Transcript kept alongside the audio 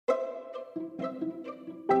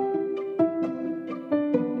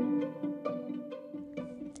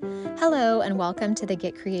Hello and welcome to the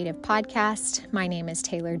Get Creative podcast. My name is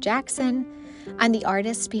Taylor Jackson. I'm the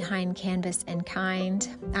artist behind Canvas and Kind.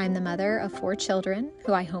 I'm the mother of 4 children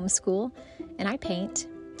who I homeschool and I paint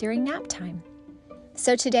during nap time.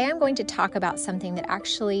 So today I'm going to talk about something that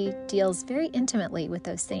actually deals very intimately with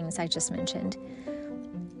those things I just mentioned.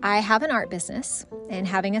 I have an art business, and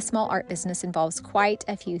having a small art business involves quite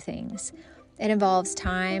a few things. It involves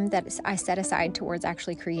time that I set aside towards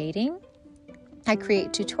actually creating. I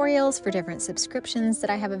create tutorials for different subscriptions that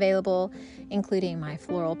I have available, including my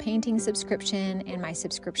floral painting subscription and my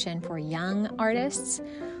subscription for young artists.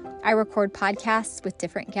 I record podcasts with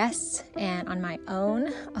different guests and on my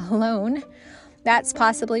own, alone. That's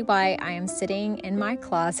possibly why I am sitting in my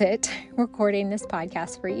closet recording this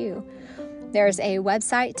podcast for you. There's a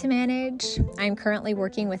website to manage. I'm currently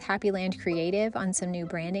working with Happy Land Creative on some new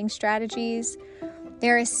branding strategies.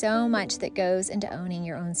 There is so much that goes into owning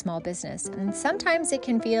your own small business, and sometimes it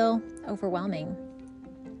can feel overwhelming.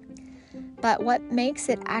 But what makes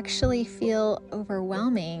it actually feel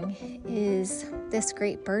overwhelming is this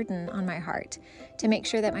great burden on my heart to make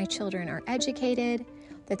sure that my children are educated,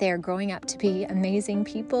 that they are growing up to be amazing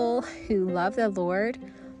people who love the Lord,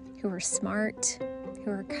 who are smart,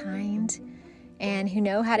 who are kind, and who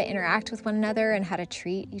know how to interact with one another and how to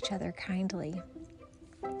treat each other kindly.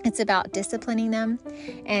 It's about disciplining them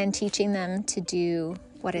and teaching them to do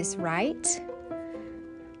what is right.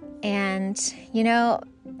 And,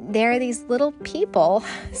 they're these little people,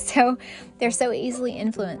 so they're so easily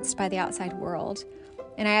influenced by the outside world.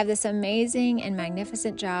 And I have this amazing and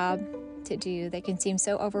magnificent job to do that can seem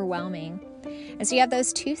so overwhelming. And so you have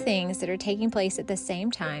those two things that are taking place at the same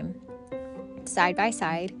time, side by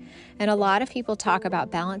side. And a lot of people talk about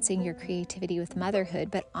balancing your creativity with motherhood,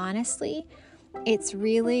 but honestly, it's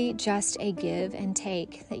really just a give and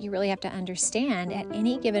take that you really have to understand at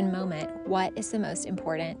any given moment what is the most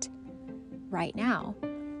important right now.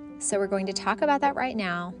 So we're going to talk about that right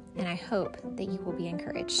now, and I hope that you will be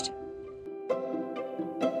encouraged.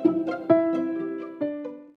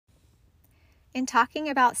 In talking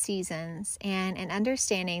about seasons and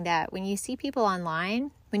understanding that when you see people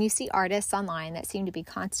online, when you see artists online that seem to be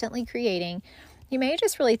constantly creating, you may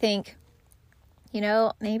just really think,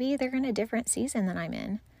 maybe they're in a different season than I'm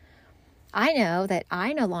in. I know that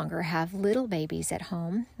I no longer have little babies at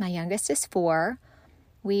home. My youngest is 4.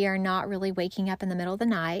 We are not really waking up in the middle of the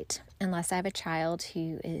night unless I have a child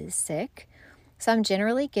who is sick. So I'm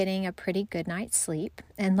generally getting a pretty good night's sleep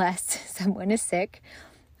unless someone is sick.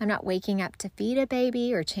 I'm not waking up to feed a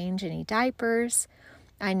baby or change any diapers.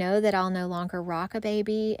 I know that I'll no longer rock a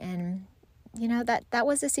baby, and that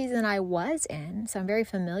was the season I was in, so I'm very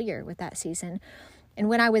familiar with that season. And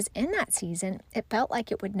when I was in that season, it felt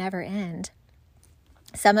like it would never end.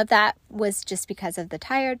 Some of that was just because of the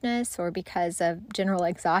tiredness or because of general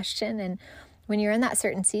exhaustion. And when you're in that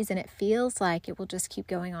certain season, it feels like it will just keep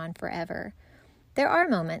going on forever. There are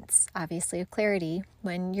moments, obviously, of clarity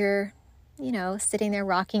when you're, sitting there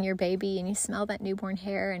rocking your baby and you smell that newborn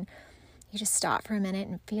hair and you just stop for a minute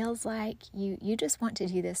and it feels like you just want to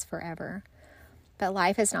do this forever. But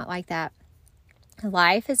life is not like that.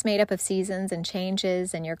 Life is made up of seasons and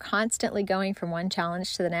changes, and you're constantly going from one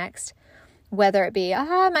challenge to the next, whether it be,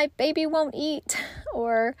 my baby won't eat,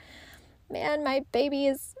 or, man, my baby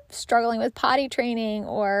is struggling with potty training,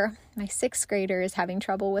 or my 6th grader is having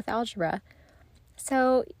trouble with algebra.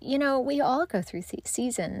 So, we all go through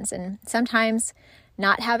seasons, and sometimes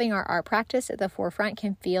not having our art practice at the forefront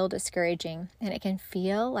can feel discouraging, and it can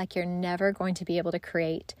feel like you're never going to be able to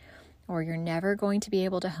create, or you're never going to be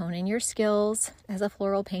able to hone in your skills as a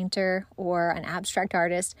floral painter or an abstract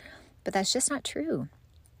artist, but that's just not true.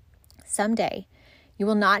 Someday, you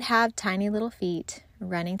will not have tiny little feet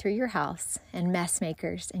running through your house and mess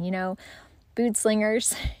makers and, food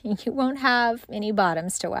slingers. You won't have any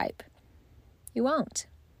bottoms to wipe. You won't.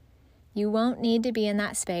 You won't need to be in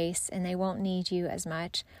that space, and they won't need you as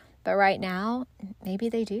much. But right now, maybe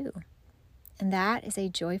they do. And that is a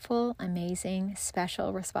joyful, amazing,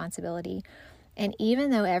 special responsibility. And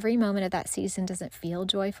even though every moment of that season doesn't feel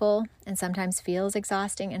joyful and sometimes feels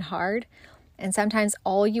exhausting and hard, and sometimes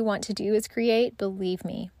all you want to do is create, believe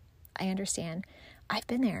me, I understand. I've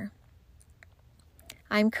been there.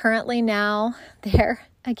 I'm currently now there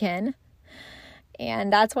again.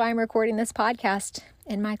 And that's why I'm recording this podcast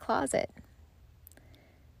in my closet.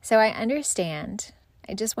 So I understand.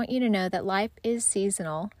 I just want you to know that life is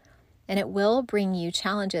seasonal. And it will bring you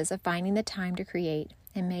challenges of finding the time to create.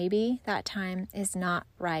 And maybe that time is not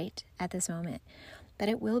right at this moment. But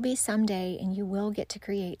it will be someday, and you will get to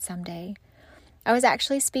create someday. I was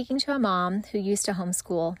actually speaking to a mom who used to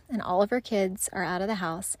homeschool, and all of her kids are out of the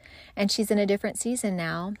house, and she's in a different season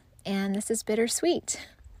now. And this is bittersweet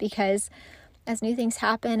because as new things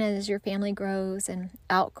happen, and as your family grows and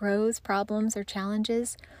outgrows problems or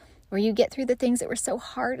challenges, or you get through the things that were so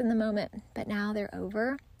hard in the moment, but now they're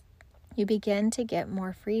over, you begin to get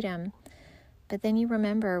more freedom. But then you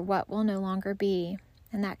remember what will no longer be.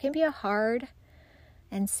 And that can be a hard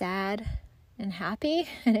and sad and happy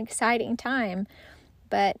and exciting time.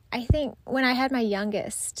 But I think when I had my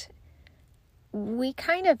youngest, we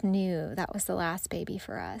kind of knew that was the last baby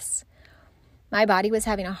for us. My body was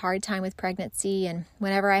having a hard time with pregnancy, and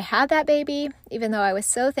whenever I had that baby, even though I was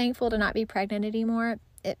so thankful to not be pregnant anymore,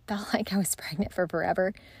 it felt like I was pregnant for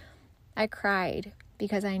forever. I cried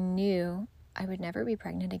because I knew I would never be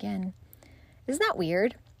pregnant again. Isn't that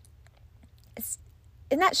weird?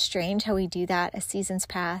 Isn't that strange how we do that as seasons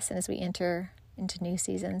pass and as we enter into new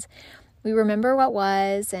seasons? We remember what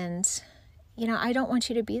was, and I don't want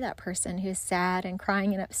you to be that person who's sad and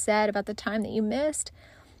crying and upset about the time that you missed,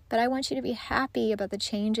 but I want you to be happy about the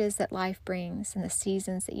changes that life brings and the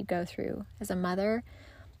seasons that you go through as a mother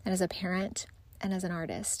and as a parent and as an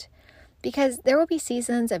artist. Because there will be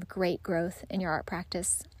seasons of great growth in your art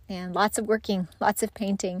practice and lots of working, lots of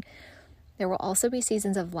painting. There will also be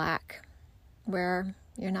seasons of lack where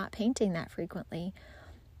you're not painting that frequently,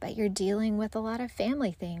 but you're dealing with a lot of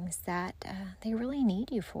family things that they really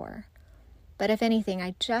need you for. But if anything,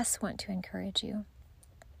 I just want to encourage you.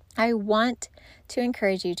 I want to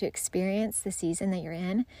encourage you to experience the season that you're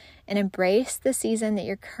in and embrace the season that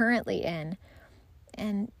you're currently in.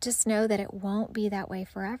 And just know that it won't be that way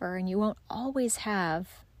forever, and you won't always have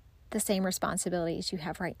the same responsibilities you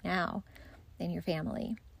have right now in your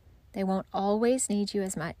family. They won't always need you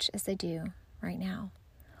as much as they do right now.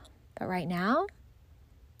 But right now,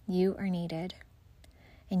 you are needed,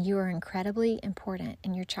 and you are incredibly important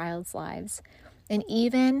in your child's lives. And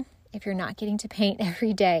even if you're not getting to paint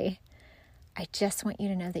every day, I just want you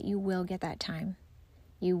to know that you will get that time.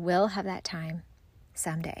 You will have that time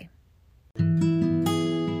someday.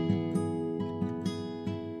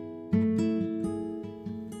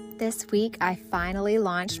 This week, I finally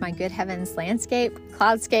launched my Good Heavens Landscape,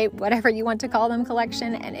 Cloudscape, whatever you want to call them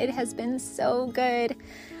collection, and it has been so good.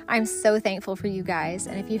 I'm so thankful for you guys,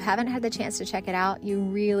 and if you haven't had the chance to check it out, you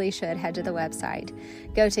really should head to the website.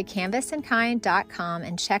 Go to canvasandkind.com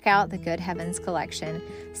and check out the Good Heavens collection.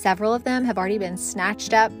 Several of them have already been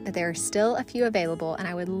snatched up, but there are still a few available, and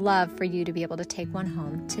I would love for you to be able to take one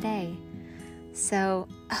home today. So,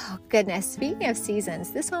 oh goodness, speaking of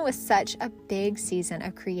seasons, this one was such a big season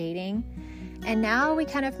of creating, and now we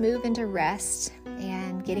kind of move into rest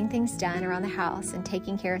and getting things done around the house and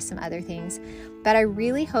taking care of some other things. But I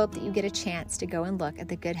really hope that you get a chance to go and look at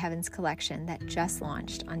the Good Heavens collection that just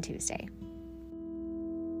launched on Tuesday.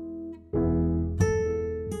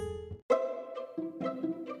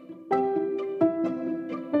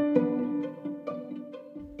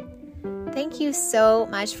 Thank you so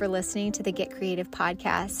much for listening to the Get Creative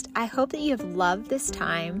podcast. I hope that you have loved this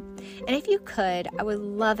time. And if you could, I would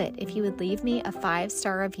love it if you would leave me a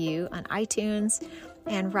 5-star review on iTunes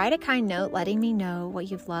and write a kind note letting me know what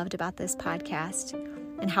you've loved about this podcast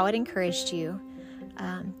and how it encouraged you.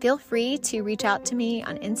 Feel free to reach out to me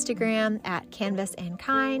on Instagram at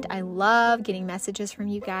canvasandkind. I love getting messages from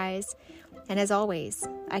you guys. And as always,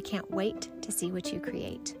 I can't wait to see what you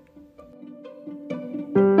create.